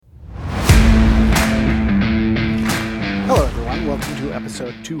welcome to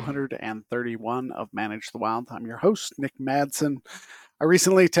episode 231 of Manage the Wild. I'm your host, Nick Madsen. I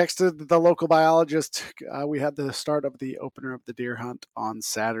recently texted the local biologist. We had the start of the opener of the deer hunt on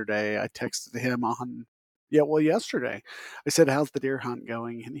Saturday. I texted him yesterday. I said, "How's the deer hunt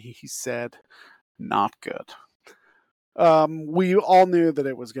going?" And he said, "Not good." We all knew that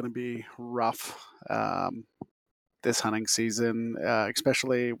it was going to be rough this hunting season,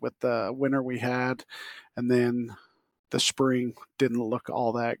 especially with the winter we had, and then the spring didn't look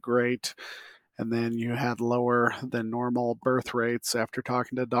all that great. And then you had lower than normal birth rates. After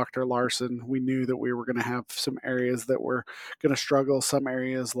talking to Dr. Larson, we knew that we were going to have some areas that were going to struggle. Some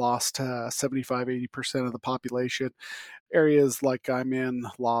areas lost 75-80% of the population. Areas like I'm in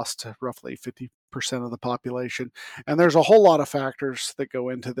lost roughly 50% of the population. And there's a whole lot of factors that go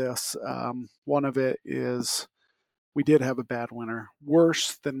into this. One of it is we did have a bad winter,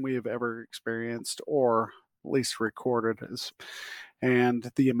 worse than we have ever experienced or at least recorded,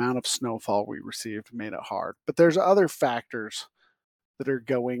 and the amount of snowfall we received made it hard. But there's other factors that are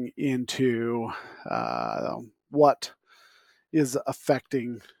going into what is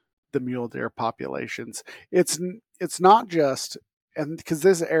affecting the mule deer populations. It's not just, and because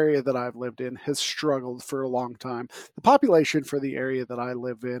this area that I've lived in has struggled for a long time. The population for the area that I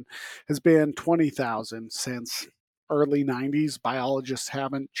live in has been 20,000 since early 90s. Biologists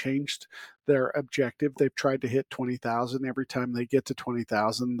haven't changed their objective. They've tried to hit 20,000. Every time they get to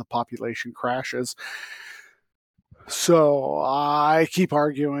 20,000, the population crashes. So I keep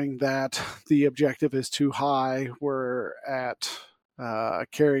arguing that the objective is too high. We're at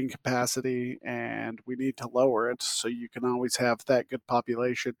carrying capacity and we need to lower it so you can always have that good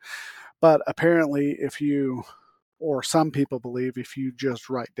population. But apparently, or some people believe, if you just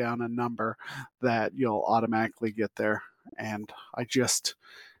write down a number, that you'll automatically get there. And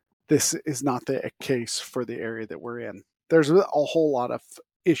this is not the case for the area that we're in. There's a whole lot of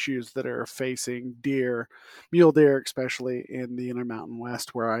issues that are facing mule deer, especially in the Intermountain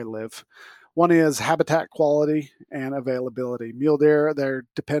West where I live. One is habitat quality and availability. Mule deer, they're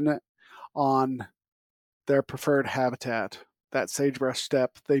dependent on their preferred habitat, that sagebrush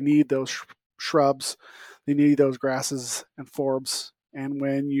steppe. They need those shrubs. They need those grasses and forbs. And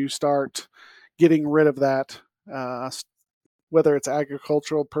when you start getting rid of that, whether it's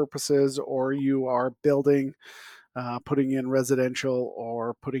agricultural purposes or you are building, putting in residential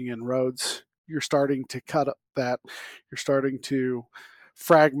or putting in roads, you're starting to cut up that. You're starting to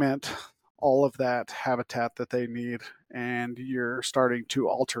fragment all of that habitat that they need, and you're starting to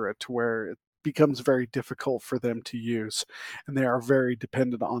alter it to where it becomes very difficult for them to use. And they are very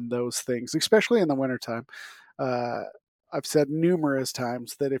dependent on those things, especially in the wintertime. I've said numerous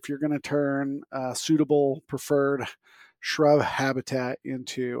times that if you're going to turn suitable, preferred shrub habitat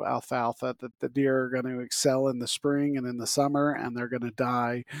into alfalfa, that the deer are going to excel in the spring and in the summer, and they're going to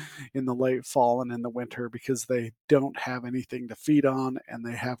die in the late fall and in the winter because they don't have anything to feed on and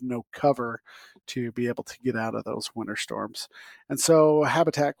they have no cover to be able to get out of those winter storms. And so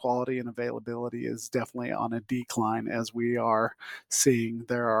habitat quality and availability is definitely on a decline, as we are seeing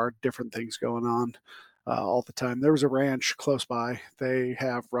there are different things going on all the time. There was a ranch close by. They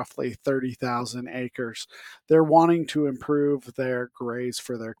have roughly 30,000 acres. They're wanting to improve their graze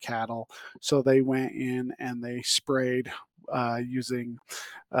for their cattle. So they went in and they sprayed using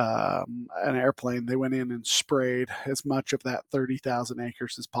an airplane. They went in and sprayed as much of that 30,000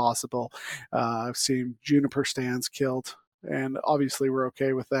 acres as possible. I've seen juniper stands killed, and obviously we're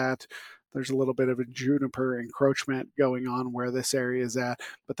okay with that. There's a little bit of a juniper encroachment going on where this area is at,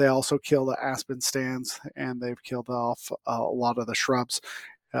 but they also kill the aspen stands and they've killed off a lot of the shrubs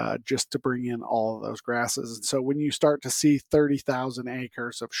just to bring in all of those grasses. And so when you start to see 30,000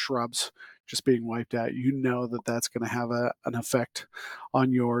 acres of shrubs just being wiped out, you know that that's going to have an effect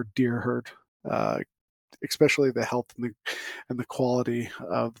on your deer herd, especially the health and the quality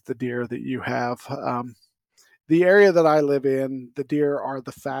of the deer that you have. The area that I live in, the deer are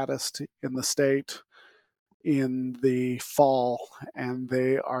the fattest in the state in the fall, and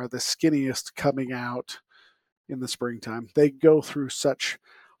they are the skinniest coming out in the springtime. They go through such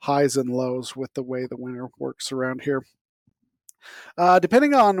highs and lows with the way the winter works around here.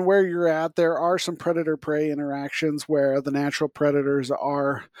 Depending on where you're at, there are some predator-prey interactions where the natural predators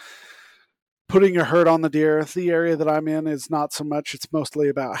are putting a hurt on the deer. The area that I'm in is not so much. It's mostly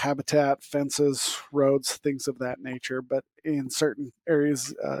about habitat, fences, roads, things of that nature. But in certain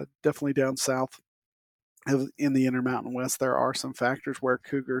areas, definitely down south in the Intermountain West, there are some factors where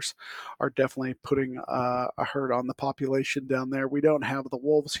cougars are definitely putting a hurt on the population down there. We don't have the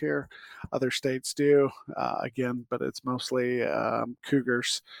wolves here. Other states do, again, but it's mostly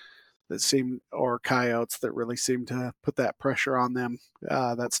cougars or coyotes that really seem to put that pressure on them.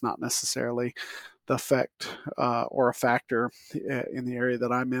 That's not necessarily the effect or a factor in the area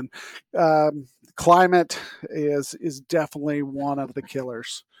that I'm in. Climate is definitely one of the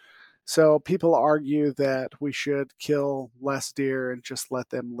killers. So people argue that we should kill less deer and just let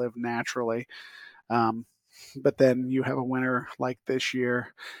them live naturally. Um, but then you have a winter like this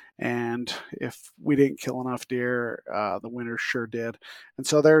year, and if we didn't kill enough deer, the winter sure did. And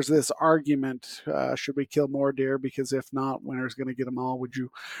so there's this argument: should we kill more deer? Because if not, winter's going to get them all. Would you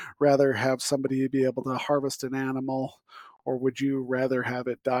rather have somebody be able to harvest an animal, or would you rather have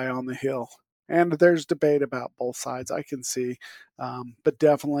it die on the hill? And there's debate about both sides, I can see, but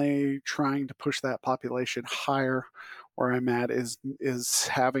definitely trying to push that population higher where I'm at is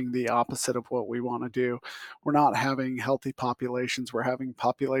having the opposite of what we want to do. We're not having healthy populations. We're having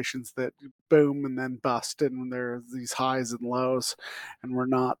populations that boom and then bust, and there's these highs and lows, and we're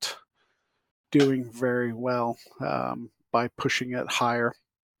not doing very well by pushing it higher.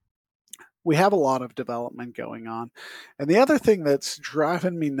 We have a lot of development going on. And the other thing that's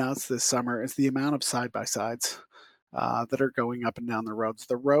driving me nuts this summer is the amount of side by sides that are going up and down the roads.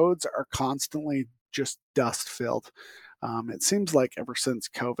 The roads are constantly just dust filled. It seems like ever since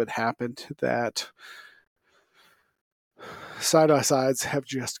COVID happened that side by sides have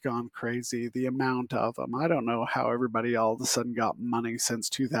just gone crazy. The amount of them. I don't know how everybody all of a sudden got money since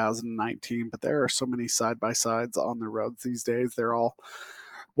 2019, but there are so many side by sides on the roads these days. They're all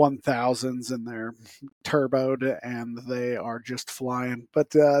 1000s and they're turboed and they are just flying.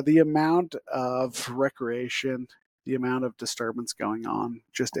 But the amount of recreation, the amount of disturbance going on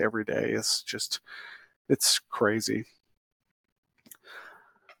just every day is just, it's crazy.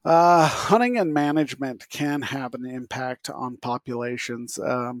 Hunting and management can have an impact on populations.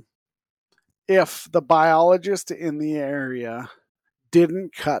 If the biologist in the area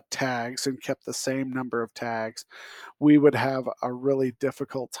didn't cut tags and kept the same number of tags, we would have a really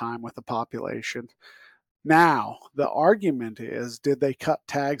difficult time with the population. Now, the argument is, did they cut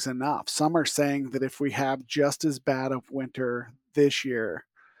tags enough? Some are saying that if we have just as bad of winter this year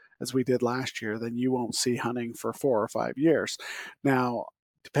as we did last year, then you won't see hunting for 4 or 5 years. Now,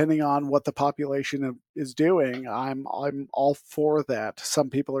 depending on what the population is doing, I'm all for that. Some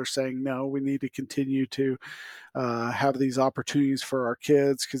people are saying no, we need to continue to have these opportunities for our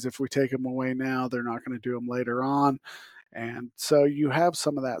kids because if we take them away now, they're not going to do them later on. And so you have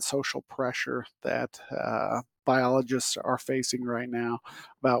some of that social pressure that biologists are facing right now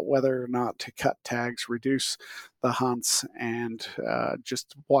about whether or not to cut tags, reduce the hunts, and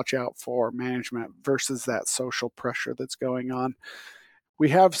just watch out for management versus that social pressure that's going on. We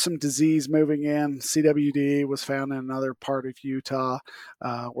have some disease moving in. CWD was found in another part of Utah.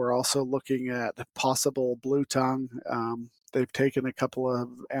 We're also looking at possible blue tongue. They've taken a couple of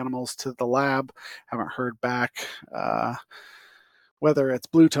animals to the lab. Haven't heard back whether it's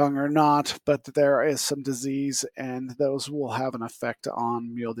blue tongue or not, but there is some disease, and those will have an effect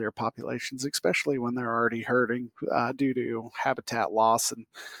on mule deer populations, especially when they're already hurting due to habitat loss and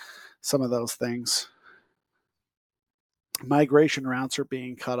some of those things. Migration routes are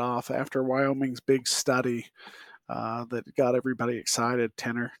being cut off after Wyoming's big study that got everybody excited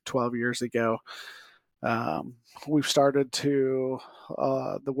 10 or 12 years ago. We've started to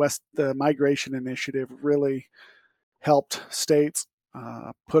the migration initiative really helped states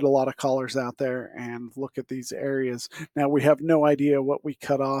put a lot of callers out there and look at these areas. Now we have no idea what we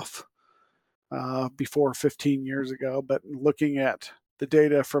cut off before 15 years ago, but looking at the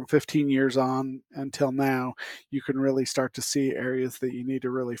data from 15 years on until now, you can really start to see areas that you need to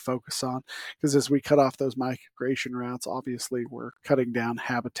really focus on. Because as we cut off those migration routes, obviously we're cutting down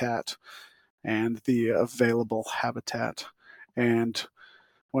habitat and the available habitat. And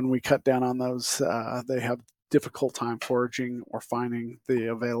when we cut down on those, they have difficult time foraging or finding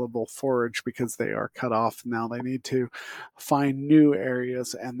the available forage because they are cut off. Now they need to find new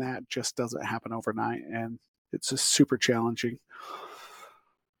areas, and that just doesn't happen overnight. And it's just super challenging.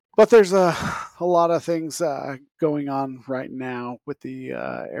 But there's a lot of things going on right now with the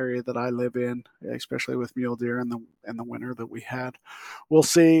area that I live in, especially with mule deer and the winter that we had. We'll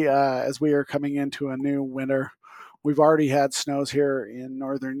see as we are coming into a new winter. We've already had snows here in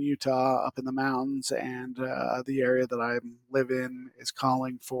northern Utah, up in the mountains, and the area that I live in is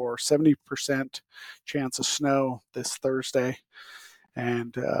calling for 70% chance of snow this Thursday,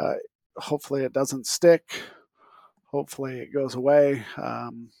 and hopefully it doesn't stick. Hopefully it goes away.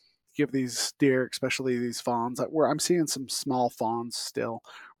 Give these deer, especially these fawns. I'm seeing some small fawns still,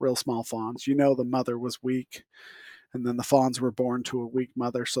 real small fawns. You know, the mother was weak, and then the fawns were born to a weak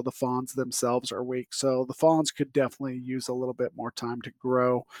mother, so the fawns themselves are weak. So the fawns could definitely use a little bit more time to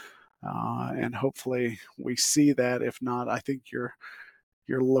grow. and hopefully we see that. If not, I think you're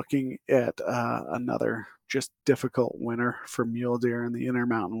looking at another just difficult winter for mule deer in the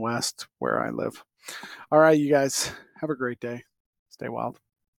Intermountain West where I live. All right, you guys, have a great day. Stay wild.